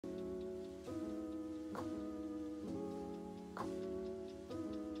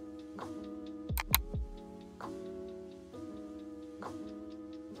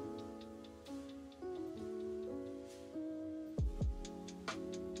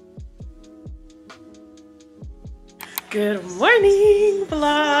Good morning,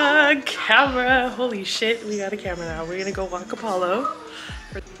 vlog, camera. Holy shit, we got a camera now. We're gonna go walk Apollo.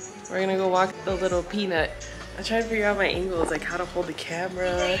 We're gonna go walk the little peanut. I tried to figure out my angles, like how to hold the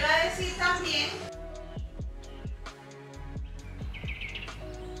camera.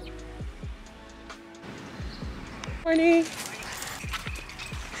 Morning.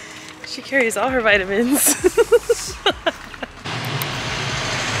 She carries all her vitamins.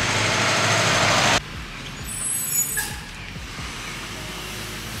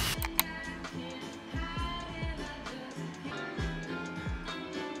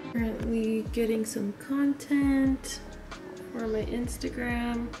 Currently getting some content for my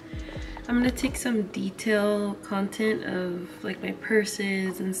Instagram. I'm gonna take some detail content of like my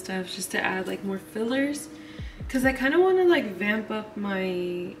purses and stuff just to add like more fillers, because I kind of want to like vamp up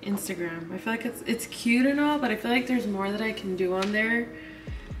my Instagram. I feel like it's cute and all, but I feel like there's more that I can do on there,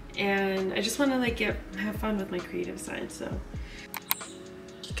 and I just want to like have fun with my creative side. So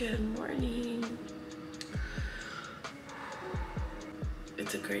good morning.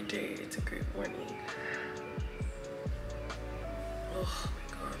 It's a great day. It's a great morning. Oh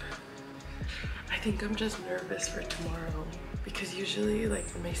my god. I think I'm just nervous for tomorrow, because usually like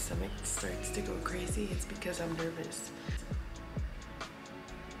when my stomach starts to go crazy, it's because I'm nervous.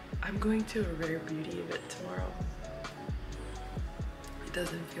 I'm going to a rare beauty event tomorrow. It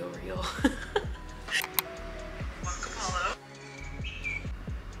doesn't feel real. Walk Apollo.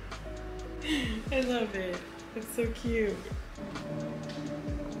 I love it. It's so cute.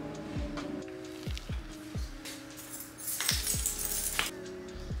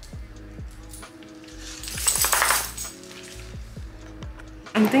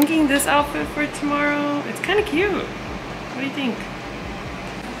 I'm thinking this outfit for tomorrow. It's kind of cute. What do you think?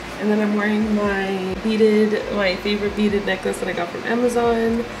 And then I'm wearing my favorite beaded necklace that I got from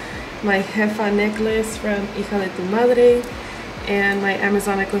Amazon, my Jefa necklace from Hija de tu Madre, and my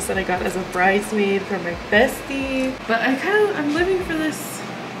Amazon necklace that I got as a bridesmaid from my bestie. But I'm living for this.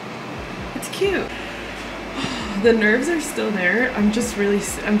 It's cute. The nerves are still there. I'm just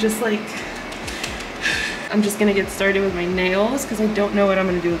gonna get started with my nails because I don't know what I'm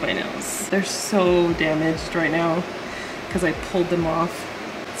gonna do with my nails. They're so damaged right now because I pulled them off.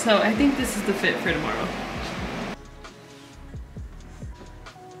 So I think this is the fit for tomorrow.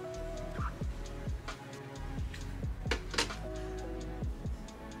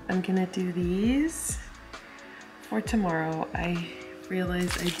 I'm gonna do these for tomorrow. I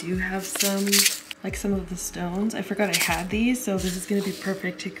realized I do have some of the stones. I forgot I had these, so this is gonna be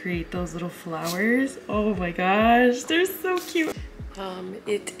perfect to create those little flowers. Oh my gosh, they're so cute.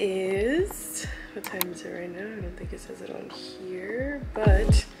 It is, what time is it right now? I don't think it says it on here,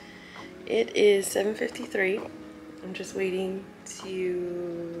 but it is 7:53. I'm just waiting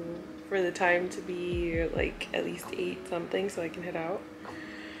for the time to be like at least 8 something so I can head out.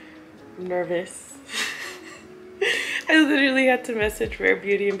 I'm nervous. I literally had to message Rare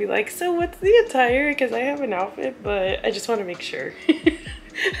Beauty and be like, so what's the attire? Because I have an outfit, but I just want to make sure.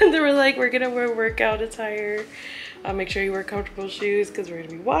 And they were like, we're gonna wear workout attire. Make sure you wear comfortable shoes because we're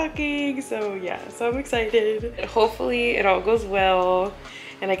gonna be walking. So yeah, so I'm excited. Hopefully it all goes well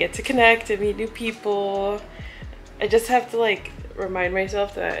and I get to connect and meet new people. I just have to like remind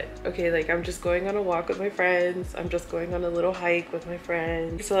myself that, okay, like I'm just going on a walk with my friends. I'm just going on a little hike with my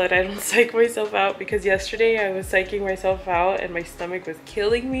friends so that I don't psych myself out, because yesterday I was psyching myself out and my stomach was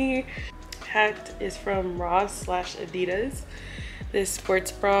killing me. Hat is from Ross/Adidas. This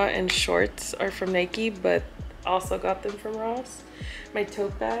sports bra and shorts are from Nike, but also got them from Ross. My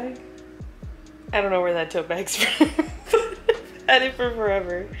tote bag, I don't know where that tote bag's from. Had it for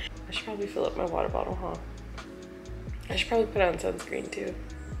forever. I should probably fill up my water bottle, huh? I should probably put on sunscreen too.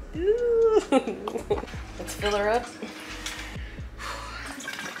 Ooh. Let's fill her up.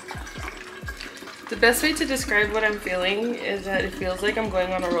 The best way to describe what I'm feeling is that it feels like I'm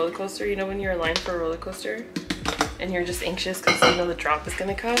going on a roller coaster. You know when you're in line for a roller coaster and you're just anxious because you know the drop is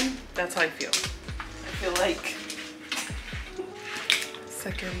gonna come? That's how I feel. I feel like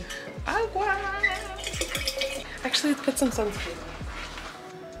second agua. Actually, let's put some sunscreen on.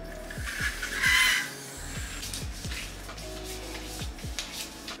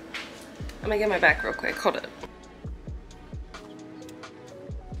 I'm gonna get my back real quick. Hold it.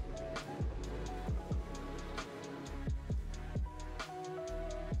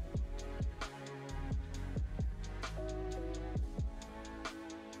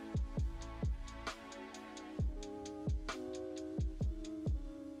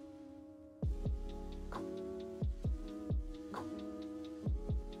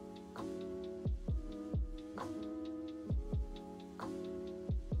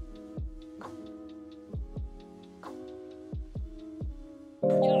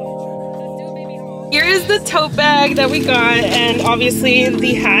 here's the tote bag that we got, and obviously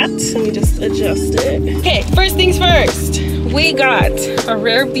the hat. Let me just adjust it. Okay, first things first. We got a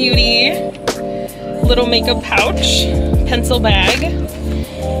Rare Beauty little makeup pouch, pencil bag.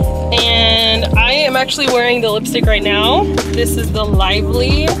 And I am actually wearing the lipstick right now. This is the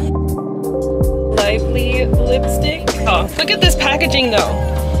Lively lipstick. Oh, look at this packaging though.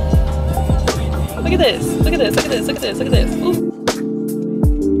 Look at this, look at this, look at this, look at this, look at this. Ooh.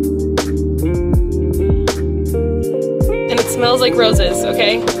 And it smells like roses,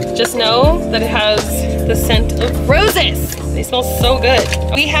 okay? Just know that it has the scent of roses. They smell so good.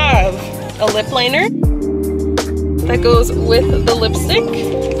 We have a lip liner that goes with the lipstick.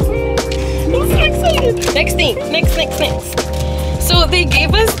 I'm so excited. Next thing, next. So they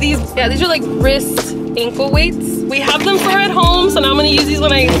gave us these, these are like wrist ankle weights. We have them for at home, so now I'm gonna use these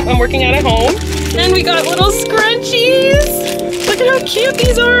when I'm working out at home. And we got little scrunchies. Look at how cute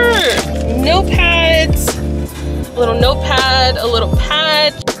these are. Notepads, a little notepad, a little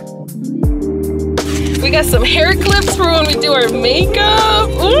pad. We got some hair clips for when we do our makeup.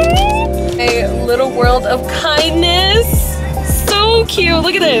 Ooh. A little world of kindness. So cute,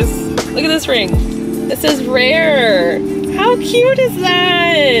 look at this. Look at this ring. It says Rare. How cute is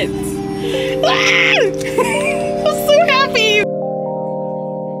that? Ah! I'm so happy.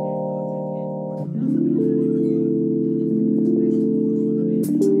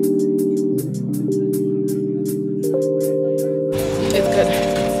 It's good.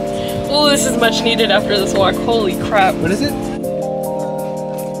 Oh, this is much needed after this walk. Holy crap. What is it?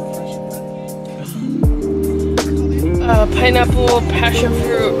 Pineapple passion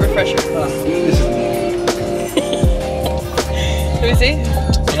fruit refresher. This is me. Let me see.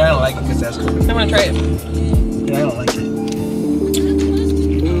 Yeah, I don't like it because that's good. I'm gonna try it. Yeah, I don't like it.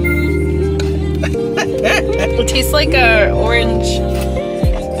 It tastes like a orange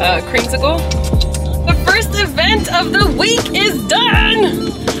creamsicle. The first event of the week is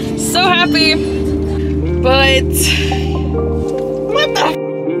done! So happy. But what the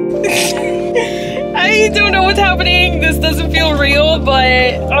I don't know what's happening. This doesn't feel real,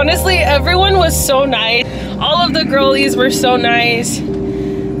 but honestly, everyone was so nice. All of the girlies were so nice.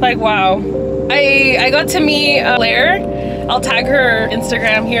 Like, wow. I got to meet Blair. I'll tag her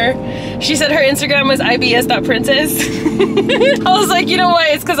Instagram here. She said her Instagram was ibs.princess. I was like, you know what?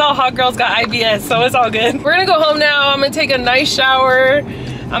 It's because all hot girls got IBS, so it's all good. We're gonna go home now. I'm gonna take a nice shower.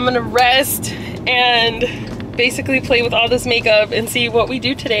 I'm gonna rest and basically play with all this makeup and see what we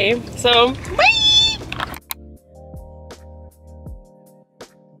do today. So, bye!